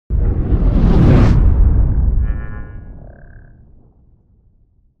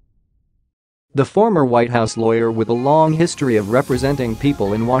The former White House lawyer with a long history of representing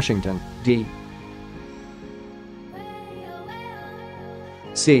people in Washington, D.C.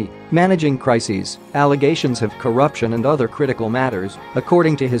 managing crises, allegations of corruption and other critical matters,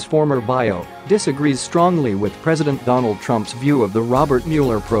 according to his former bio, disagrees strongly with President Donald Trump's view of the Robert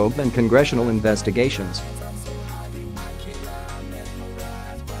Mueller probe and congressional investigations.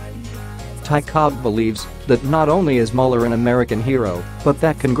 Cobb believes that not only is Mueller an American hero, but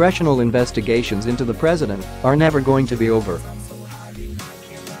that congressional investigations into the president are never going to be over.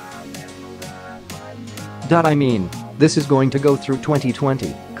 I mean, this is going to go through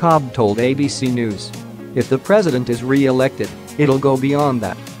 2020, Cobb told ABC News. If the president is re-elected, it'll go beyond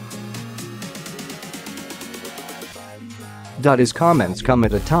that. His comments come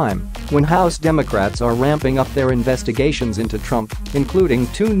at a time when House Democrats are ramping up their investigations into Trump, including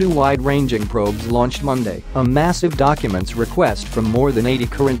two new wide-ranging probes launched Monday, a massive documents request from more than 80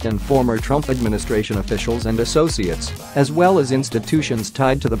 current and former Trump administration officials and associates, as well as institutions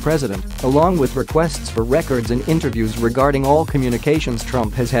tied to the president, along with requests for records and interviews regarding all communications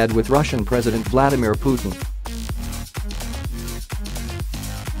Trump has had with Russian President Vladimir Putin.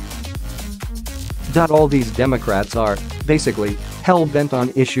 All these Democrats are, basically, hell-bent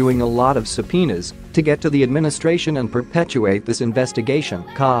on issuing a lot of subpoenas to get to the administration and perpetuate this investigation,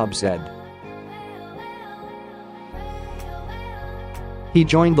 Cobb said. He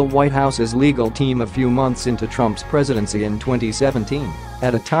joined the White House's legal team a few months into Trump's presidency in 2017,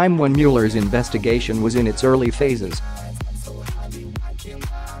 at a time when Mueller's investigation was in its early phases.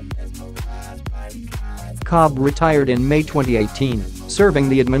 Cobb retired in May 2018, serving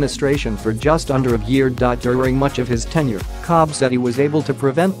the administration for just under a year. During much of his tenure, Cobb said he was able to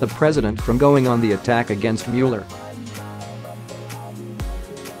prevent the president from going on the attack against Mueller.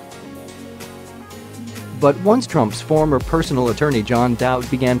 But once Trump's former personal attorney John Dowd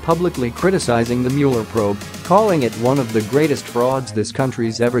began publicly criticizing the Mueller probe, calling it one of the greatest frauds this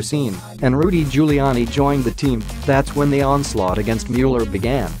country's ever seen, and Rudy Giuliani joined the team, that's when the onslaught against Mueller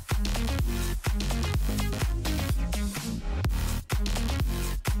began.